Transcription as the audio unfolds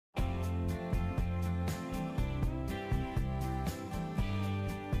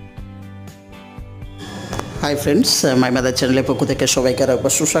Hi friends, my mother চ্যানেলের পক্ষ থেকে সবাইকে আরও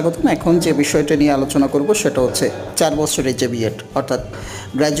একবার সুস্বাগতম। এখন যে বিষয়টা নিয়ে আলোচনা করব সেটা হচ্ছে 4 বছরের যে বিএড অর্থাৎ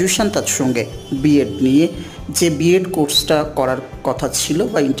গ্র্যাজুয়েশন, তার সঙ্গে বিএড নিয়ে যে বিএড কোর্সটা করার কথা ছিল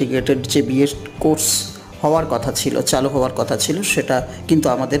বা ইন্টিগ্রেটেড যে বিএড কোর্স হওয়ার কথা ছিল, চালু হওয়ার কথা ছিল, সেটা কিন্তু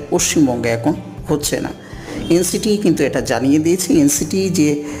আমাদের পশ্চিমবঙ্গে এখন হচ্ছে না। এনসিটিই কিন্তু এটা জানিয়ে দিয়েছে। এনসিটিই যে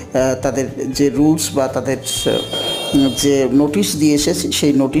তাদের যে রুলস বা তাদের যে নোটিশ দিয়ে এসেছে,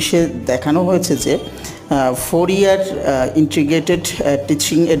 সেই নোটিশে দেখানো হয়েছে যে 4 year integrated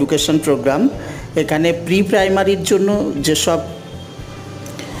teaching education programme, এখানে প্রি প্রাইমারির জন্য যেসব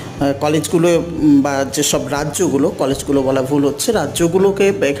কলেজগুলো বা যেসব রাজ্যগুলো, কলেজগুলো বলা ভুল হচ্ছে, রাজ্যগুলোকে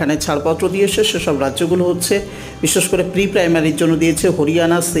এখানে ছাড়পত্র দিয়েছে। সেসব রাজ্যগুলো হচ্ছে বিশেষ করে প্রি প্রাইমারির জন্য দিয়েছে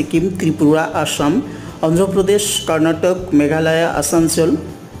হরিয়ানা, সিকিম, ত্রিপুরা, আসাম, অন্ধ্রপ্রদেশ, কর্ণাটক, মেঘালয়,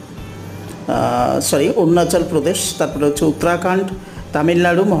 অরুণাচল প্রদেশ, তারপরে হচ্ছে উত্তরাখণ্ড,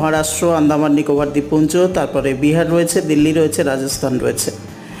 তামিলনাড়ু, মহারাষ্ট্র, আন্দামান নিকোবর দ্বীপপুঞ্জ, তারপরে বিহার রয়েছে, দিল্লি রয়েছে, রাজস্থান রয়েছে।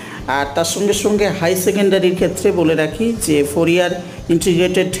 আর তার সঙ্গে সঙ্গে হাই সেকেন্ডারির ক্ষেত্রে বলে রাখি যে 4 year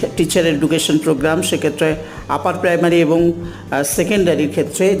integrated teacher education programme, সেক্ষেত্রে আপার প্রাইমারি এবং সেকেন্ডারির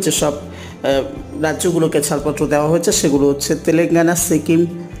ক্ষেত্রে যেসব রাজ্যগুলোকে ছাড়পত্র দেওয়া হয়েছে সেগুলো হচ্ছে তেলেঙ্গানা, সিকিম,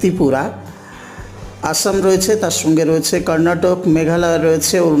 ত্রিপুরা, আসাম রয়েছে, তার সঙ্গে রয়েছে কর্ণাটক, মেঘালয়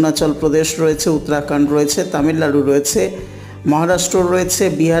রয়েছে, অরুণাচল প্রদেশ রয়েছে, উত্তরাখণ্ড রয়েছে, তামিলনাড়ু রয়েছে, মহারাষ্ট্র রয়েছে,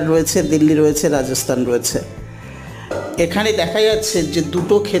 বিহার রয়েছে, দিল্লি রয়েছে, রাজস্থান রয়েছে। এখানে দেখা যাচ্ছে যে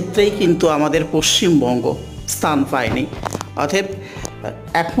দুটো ক্ষেত্রেই কিন্তু আমাদের পশ্চিমবঙ্গ স্থান পায়নি। অতএব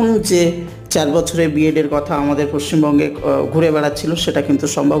এখন যে 4 বছরের বিএডের কথা আমাদের পশ্চিমবঙ্গে ঘুরে বেড়াচ্ছিল, সেটা কিন্তু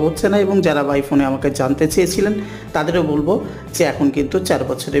সম্ভব হচ্ছে না। এবং যারা বাই ফোনে আমাকে জানতে চেয়েছিলেন তাদেরও বলবো যে এখন কিন্তু 4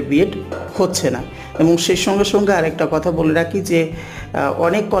 বছরের বিএড হচ্ছে না। এবং সেই সঙ্গে সঙ্গে আরেকটা কথা বলে রাখি যে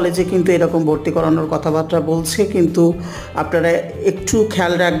অনেক কলেজে কিন্তু এরকম ভর্তি করানোর কথাবার্তা বলছে, কিন্তু আপনারা একটু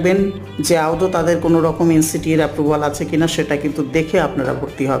খেয়াল রাখবেন যে আদৌ তাদের কোনো রকম এনসিটিএর অ্যাপ্রুভাল আছে কিনা, সেটা কিন্তু দেখে আপনারা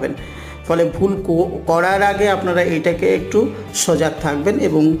ভর্তি হবেন। ফলে ভুল করার আগে আপনারা এটাকে একটু সজাগ থাকবেন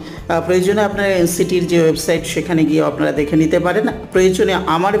এবং প্রয়োজনে আপনারা এনসিটির যে ওয়েবসাইট, সেখানে গিয়ে আপনারা দেখে নিতে পারেন। প্রয়োজনে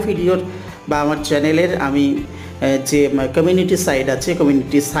আমার ভিডিওর বা আমার চ্যানেলের আমি যে কমিউনিটি সাইট আছে,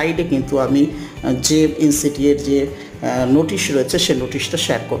 কমিউনিটি সাইটে কিন্তু আমি যে এনসিটিএর যে নোটিশ রয়েছে সে নোটিশটা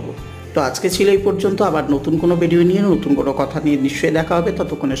শেয়ার করব। তো আজকে ছিল এই পর্যন্ত। আবার নতুন কোনো ভিডিও নিয়ে, নতুন কোনো কথা নিয়ে নিশ্চয়ই দেখা হবে।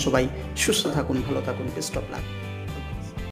 ততক্ষণে সবাই সুস্থ থাকুন, ভালো থাকুন, বেস্ট অফ লাক।